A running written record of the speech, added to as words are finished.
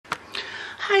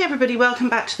Hi everybody, welcome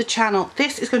back to the channel.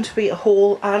 This is going to be a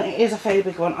haul and it is a fairly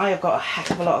big one. I have got a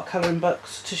heck of a lot of colouring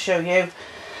books to show you. I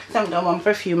haven't done one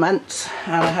for a few months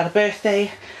and I had a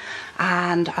birthday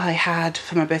and I had,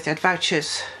 for my birthday, I had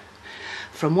vouchers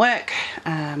from work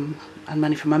and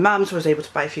money from my mum, so I was able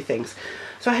to buy a few things.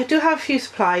 So I do have a few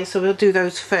supplies, so we'll do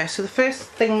those first. So the first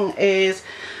thing is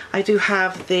I do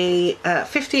have the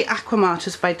 50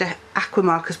 Aquamarkers by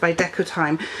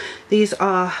Decotime. These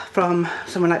are from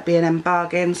somewhere like B&M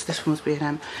Bargains. This one was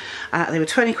B&M. They were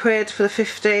 20 quid for the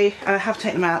 50. I have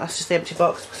taken them out, that's just the empty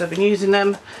box because I've been using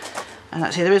them. And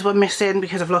actually there is one missing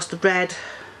because I've lost the red.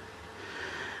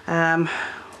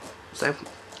 So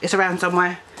it's around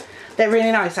somewhere. They're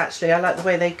really nice actually, I like the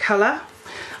way they colour.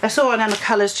 I saw on Emma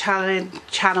Colours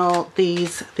channel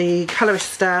the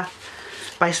Colorista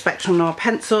by Spectrum Noir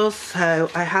pencils,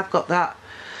 so I have got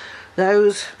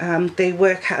those. They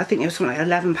work out, I think it was something like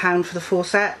 £11 for the 4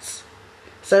 sets,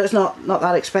 so it's not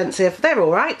that expensive. They're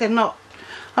alright, they're not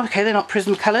okay, they're not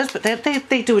Prism colours, but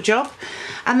they do a job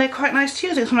and they're quite nice to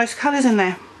use. There's some nice colours in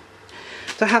there.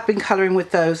 So I have been colouring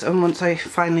with those, and once I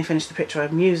finally finish the picture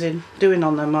I'm doing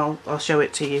on them, I'll show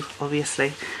it to you,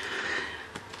 obviously.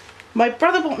 My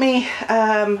brother bought me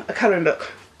a colouring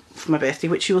book for my birthday,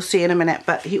 which you will see in a minute,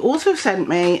 but he also sent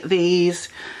me these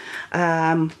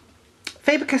Faber-Castell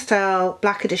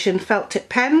Black Edition felt tip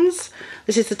pens.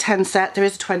 This is the 10 set, there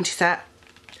is a 20 set.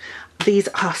 These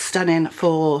are stunning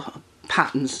for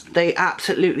patterns. They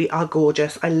absolutely are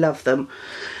gorgeous. I love them.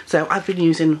 So I've been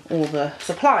using all the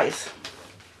supplies.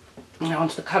 Now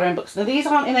onto the colouring books. Now these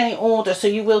aren't in any order, so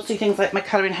you will see things like my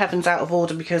Colouring Heavens out of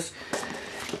order because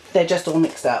they're just all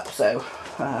mixed up, so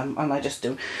and I just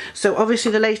do. So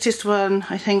obviously the latest one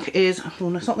I think is,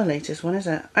 well, it's not the latest one, is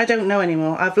it? I don't know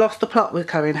anymore. I've lost the plot with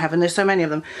Colouring Heaven, there's so many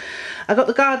of them. I got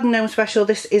the Garden Gnome special.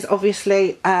 This is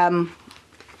obviously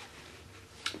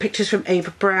pictures from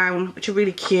Ava Brown, which are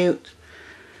really cute.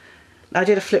 I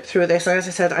did a flip through of this, and as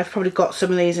I said, I've probably got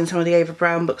some of these in some of the Ava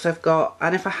Brown books I've got,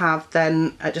 and if I have,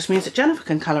 then it just means that Jennifer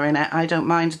can colour in it. I don't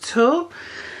mind at all.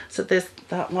 So there's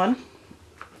that one.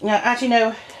 Now, as you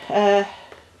know,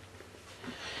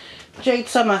 Jade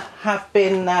Summer have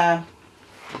been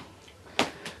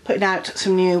putting out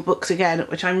some new books again,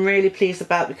 which I'm really pleased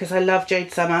about because I love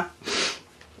Jade Summer.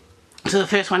 So the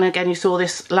first one, again, you saw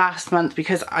this last month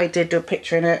because I did do a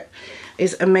picture in it,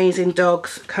 is Amazing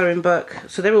Dogs colouring book.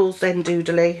 So they're all Zen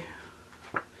Doodly.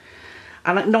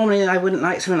 And normally I wouldn't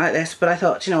like something like this, but I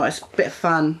thought, you know what, it's a bit of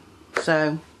fun,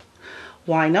 so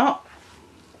why not?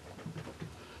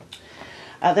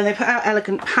 Then they put out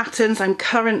Elegant Patterns. I'm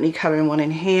currently colouring one in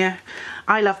here.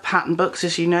 I love pattern books,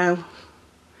 as you know.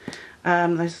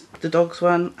 There's the dogs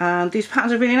one, and these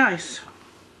patterns are really nice.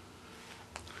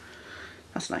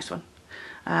 That's a nice one.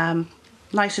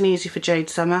 Nice and easy for Jade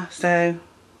Summer, so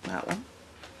that one.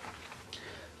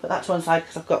 Put that to one side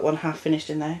because I've got one half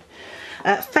finished in there.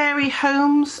 Fairy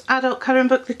Homes adult colouring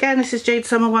book. Again, this is Jade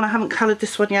Summer one. I haven't coloured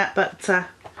this one yet, but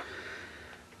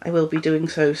I will be doing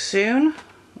so soon.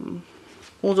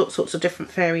 All sorts of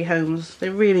different fairy homes.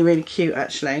 They're really, really cute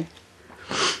actually.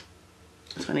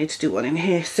 So I need to do one in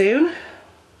here soon.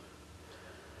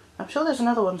 I'm sure there's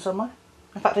another one somewhere.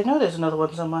 In fact, I know there's another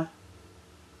one somewhere.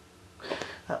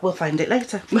 We'll find it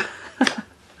later.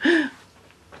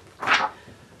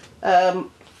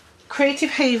 Creative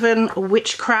Haven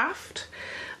Witchcraft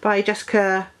by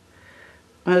Jessica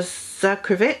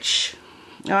Mazakrovich.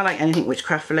 I like anything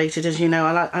witchcraft related, as you know.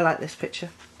 I like this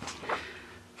picture.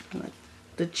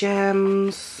 The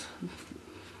gems.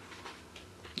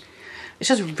 It's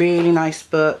just a really nice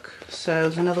book. So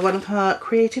there's another one of her,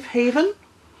 Creative Haven.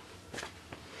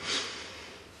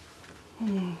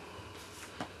 Got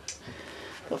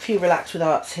a few Relax with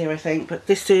Arts here, I think, but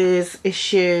this is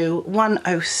issue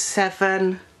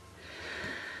 107.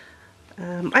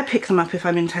 I pick them up if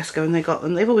I'm in Tesco and they got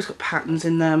them. They've always got patterns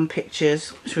in them,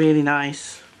 pictures. It's really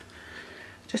nice.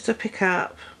 Just to pick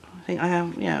up. I think I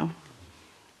am, you know.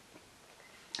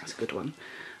 That's a good one.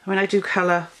 I mean, I do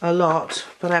colour a lot,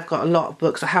 but I've got a lot of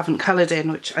books I haven't coloured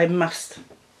in, which I must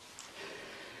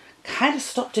kind of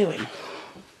stop doing.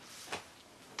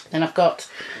 Then I've got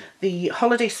the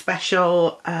holiday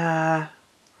special,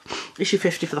 issue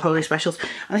 50 for the holiday specials.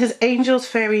 And this is Angels,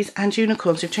 Fairies and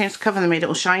Unicorns. They've changed the cover and they made it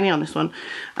all shiny on this one.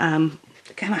 Again,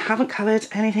 I haven't coloured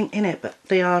anything in it, but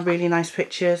they are really nice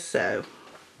pictures, so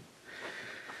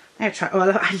oh,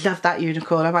 I love that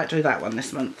unicorn. I might do that one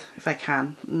this month if I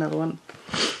can. Another one.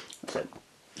 So,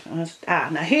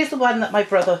 now here's the one that my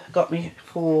brother got me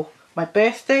for my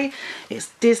birthday. It's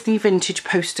Disney Vintage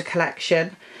Poster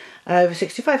Collection. Over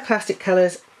 65 classic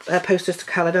colours, posters to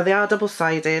colour. Now they are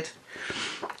double-sided.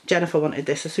 Jennifer wanted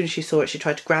this. As soon as she saw it, she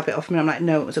tried to grab it off me. I'm like,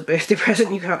 no, it was a birthday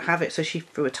present, you can't have it. So she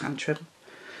threw a tantrum.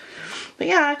 But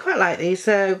yeah, I quite like these,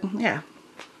 so yeah.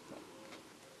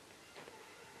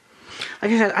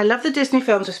 Like I said, I love the Disney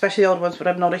films, especially the old ones, but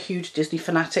I'm not a huge Disney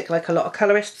fanatic like a lot of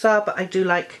colorists are, but I do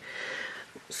like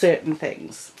certain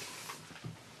things.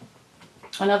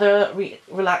 Another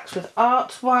Relax with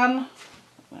Art one.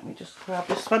 Let me just grab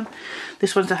this one.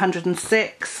 This one's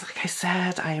 106. Like I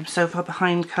said, I am so far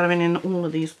behind colouring in all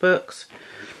of these books.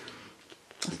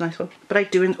 That's a nice one. But I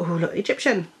do, oh look,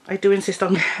 Egyptian. I do insist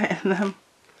on getting them.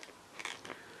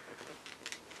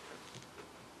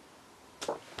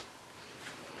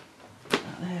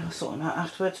 There, I'll sort them out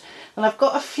afterwards. And I've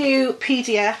got a few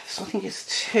PDFs, I think it's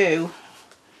 2,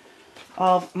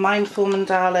 of Mindful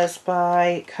Mandalas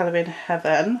by Colouring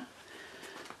Heaven.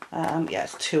 Yeah,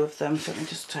 it's 2 of them, so let me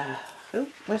just, oh,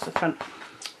 where's the front?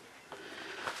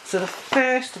 So the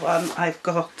first one I've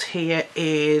got here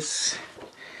is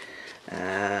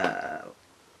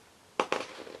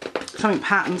something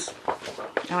patterns,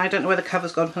 and I don't know where the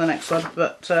cover's gone for the next one,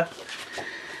 but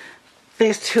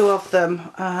there's 2 of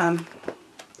them.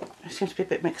 It seems to be a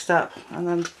bit mixed up, and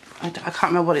then I can't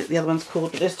remember what the other one's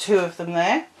called, but there's 2 of them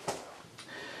there.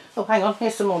 Oh, hang on,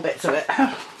 here's some more bits of it.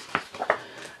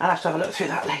 I'll have to have a look through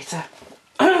that later.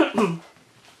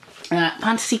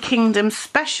 Fantasy Kingdom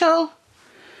Special,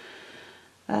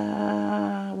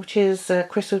 which is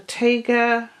Chris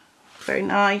Ortega. Very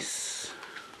nice.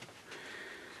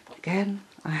 Again,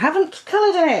 I haven't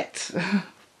coloured in it.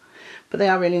 But they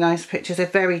are really nice pictures. They're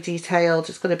very detailed.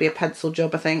 It's going to be a pencil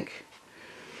job, I think.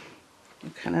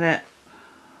 Looking at it.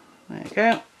 There you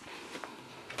go.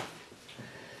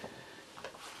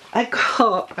 I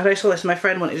got, and I saw this, my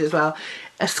friend wanted it as well,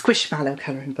 a Squishmallow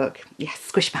colouring book. Yes,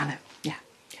 Squishmallow. Yeah.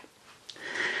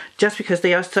 Just because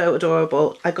they are so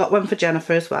adorable. I got one for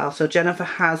Jennifer as well, so Jennifer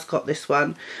has got this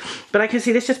one. But I can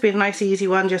see this just being a nice easy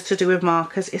one just to do with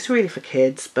markers. It's really for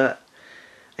kids, but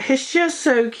it's just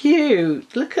so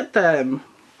cute. Look at them.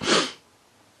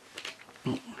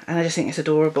 And I just think it's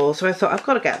adorable. So I thought, I've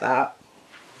got to get that.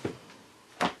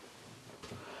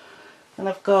 And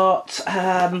I've got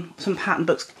some pattern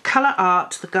books. Colour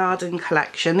Art, the Garden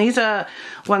Collection. These are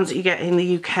ones that you get in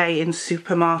the UK in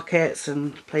supermarkets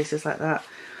and places like that.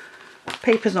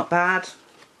 Paper's not bad.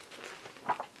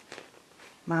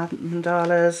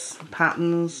 Mandalas,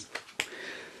 patterns,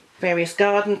 various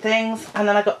garden things. And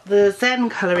then I got the Zen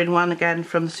colouring one again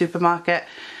from the supermarket.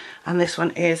 And this one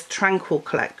is Tranquil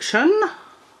Collection.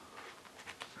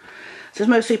 So it's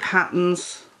mostly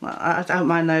patterns. I don't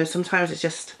mind those. Sometimes it's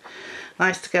just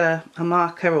nice to get a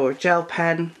marker or a gel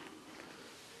pen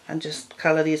and just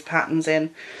colour these patterns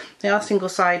in. They are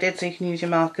single-sided, so you can use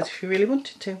your markers if you really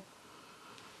wanted to.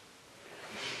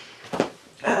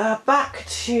 Back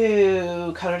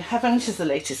to Colouring Heaven. This is the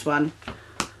latest one.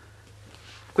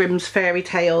 Grimm's Fairy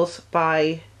Tales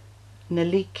by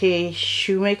Naliki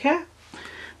Shoemaker.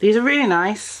 These are really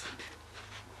nice,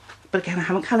 but again, I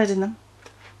haven't coloured in them.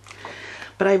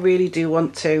 But I really do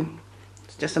want to.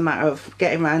 It's just a matter of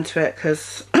getting around to it,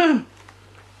 because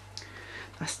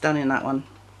that's done in that one.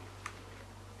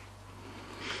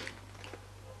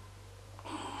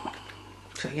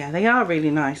 So yeah, they are really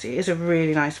nice. It is a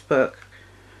really nice book.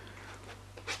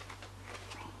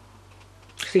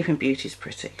 Sleeping Beauty's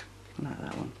pretty. I like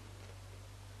that one.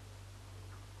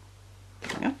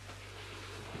 There we go.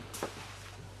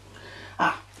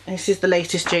 This is the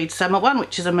latest Jade Summer one,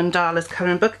 which is a mandalas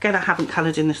colouring book. Again, I haven't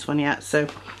coloured in this one yet, so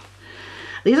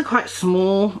these are quite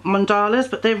small mandalas,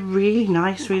 but they're really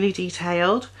nice, really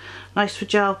detailed. Nice for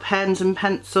gel pens and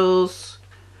pencils,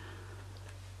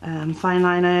 fine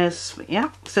liners. But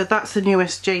yeah, so that's the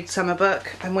newest Jade Summer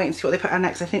book. I'm waiting to see what they put out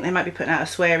next. I think they might be putting out a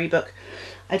sweary book.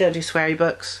 I don't do sweary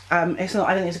books. It's not.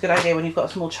 I don't think it's a good idea when you've got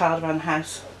a small child around the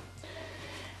house.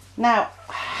 Now,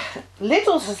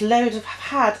 Lidl's has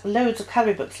had loads of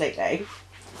colouring books lately.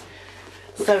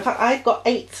 So in fact, I've got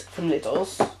 8 from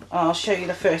Lidl's. I'll show you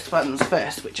the first ones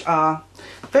first, which are,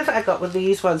 the first I got were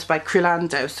these ones by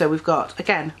Crulando. So we've got,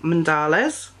 again,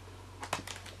 mandalas.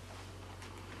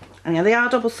 And yeah, they are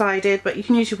double-sided, but you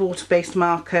can use your water-based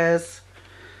markers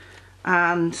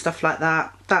and stuff like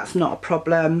that. That's not a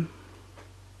problem.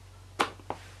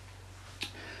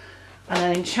 And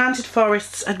then Enchanted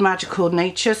Forests and Magical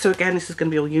Nature. So again, this is going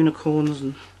to be all unicorns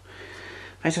and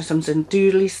might have some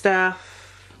doodly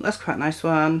stuff. That's quite a nice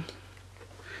one.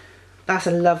 That's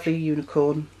a lovely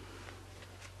unicorn.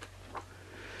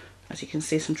 As you can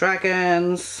see, some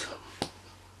dragons.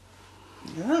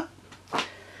 Yeah.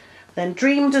 Then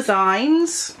Dream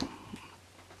Designs.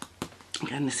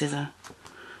 Again, this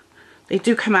They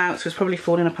do come out, so it's probably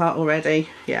falling apart already.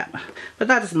 Yeah, but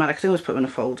that doesn't matter because I always put them in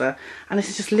a folder. And this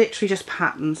is just literally just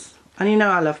patterns. And you know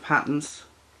I love patterns.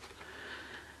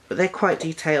 But they're quite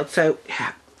detailed, so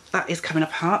yeah, that is coming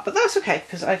apart. But that's okay,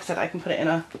 because like I said, I can put it in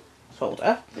a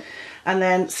folder. And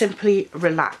then Simply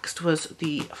Relaxed was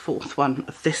the fourth one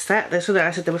of this set. So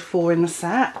I said there were 4 in the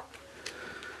set.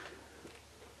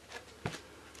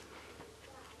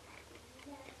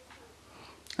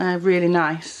 Really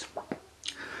nice.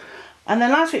 And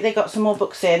then last week they got some more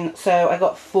books in, so I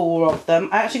got 4 of them.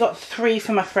 I actually got 3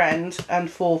 for my friend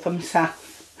and 4 for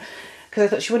myself, because I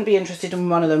thought she wouldn't be interested in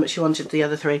one of them, but she wanted the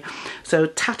other 3. So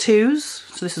Tattoos,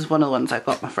 so this is one of the ones I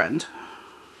got my friend.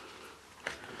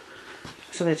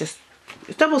 So they're just,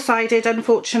 it's double-sided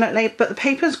unfortunately, but the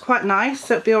paper's quite nice,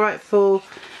 so it'd be alright for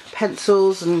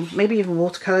pencils and maybe even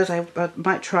watercolours. I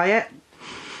might try it.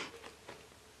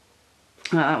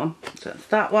 That one, so that's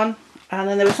that one. And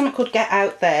then there was something called Get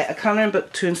Out There, a colouring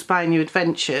book to inspire new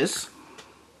adventures.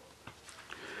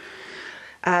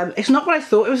 It's not what I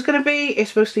thought it was going to be.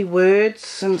 It's mostly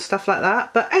words and stuff like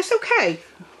that, but it's okay.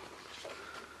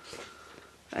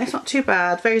 It's not too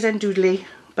bad. Very zen doodly,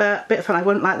 but a bit of fun. I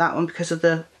wouldn't like that one because of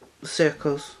the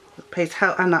circles. The page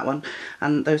help, and that one,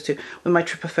 and those 2 with my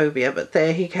trypophobia. But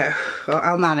there you go.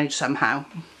 I'll manage somehow.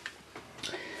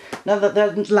 Now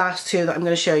the last 2 that I'm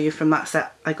going to show you from that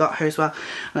set I got her as well,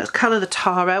 and that's Colour the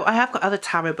Tarot. I have got other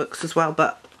tarot books as well,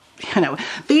 but you know,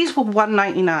 these were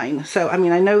 £1.99, so I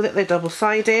mean I know that they're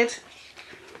double-sided,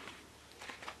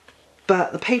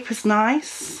 but the paper's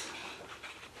nice.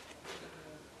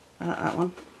 I like that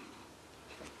one.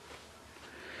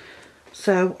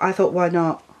 So I thought, why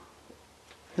not?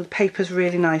 The paper's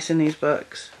really nice in these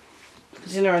books,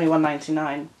 because they're only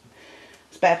 £1.99.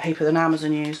 It's better paper than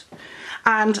Amazon use.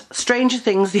 And Stranger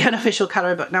Things, the unofficial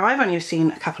colouring book. Now I've only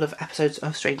seen a couple of episodes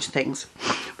of Stranger Things,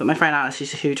 but my friend Alice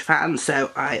is a huge fan,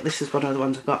 so this is one of the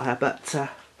ones I got her, but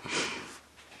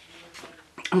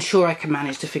I'm sure I can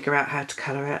manage to figure out how to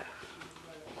colour it.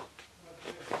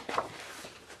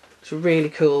 It's really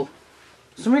cool.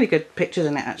 Some really good pictures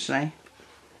in it actually.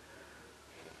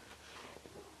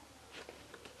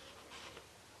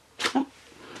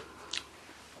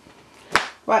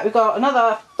 Right, we've got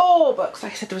another 4 books.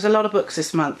 Like I said, there was a lot of books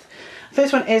this month.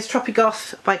 First one is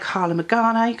Tropigoth by Carla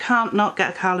Magana. You can't not get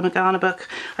a Carla Magana book.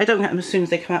 I don't get them as soon as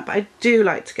they come out, but I do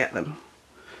like to get them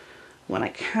when I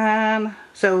can.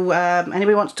 So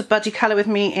anybody wants to buddy colour with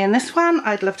me in this one,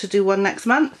 I'd love to do one next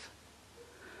month.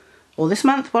 Or this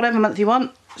month, whatever month you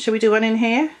want. Shall we do one in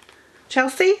here?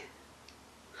 Chelsea?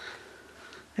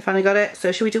 I finally got it,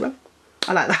 so shall we do one?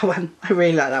 I like that one. I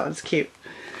really like that one, it's cute.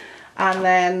 And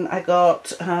then I got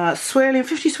 50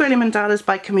 Swirling Mandalas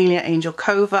by Camellia Angel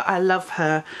Cova. I love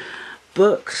her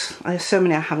books. I have so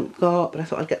many I haven't got, but I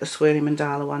thought I'd get the Swirling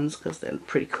Mandala ones because they're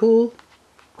pretty cool.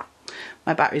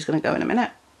 My battery's going to go in a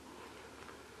minute.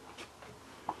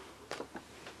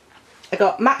 I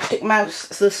got Matchstick Mouse,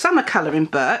 so the summer colouring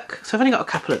book. So I've only got a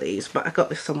couple of these, but I got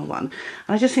this summer one.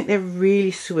 And I just think they're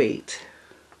really sweet.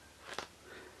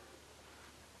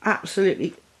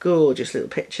 Absolutely gorgeous little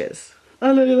pictures.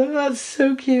 Oh look at that, that's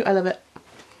so cute, I love it.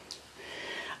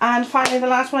 And finally the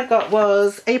last one I got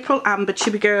was April Amber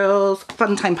Chibi Girls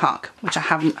Fun Time Park, which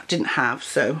I didn't have,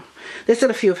 so there's still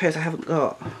a few of hers I haven't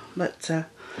got, but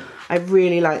I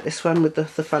really like this one with the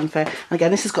fun fair. And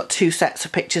again, this has got 2 sets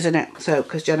of pictures in it, so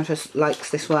because Jennifer likes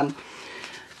this one,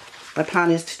 my plan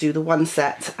is to do the one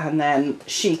set and then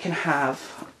she can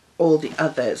have all the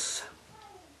others.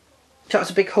 So that's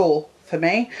a big haul for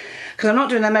me, because I'm not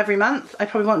doing them every month. I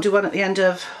probably won't do one at the end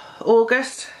of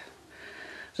August.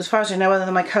 So as far as I know, other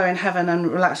than my Colour in Heaven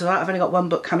and Relax a Lot, I've only got one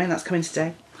book coming. That's coming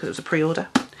today because it was a pre-order.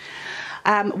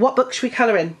 What book should we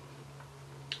colour in?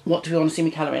 What do we want to see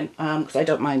me colour in? Because I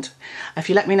don't mind. If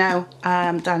you let me know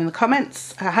down in the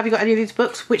comments, have you got any of these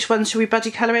books? Which ones should we buddy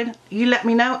colour in? You let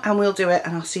me know and we'll do it,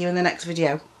 and I'll see you in the next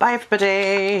video. Bye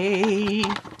everybody.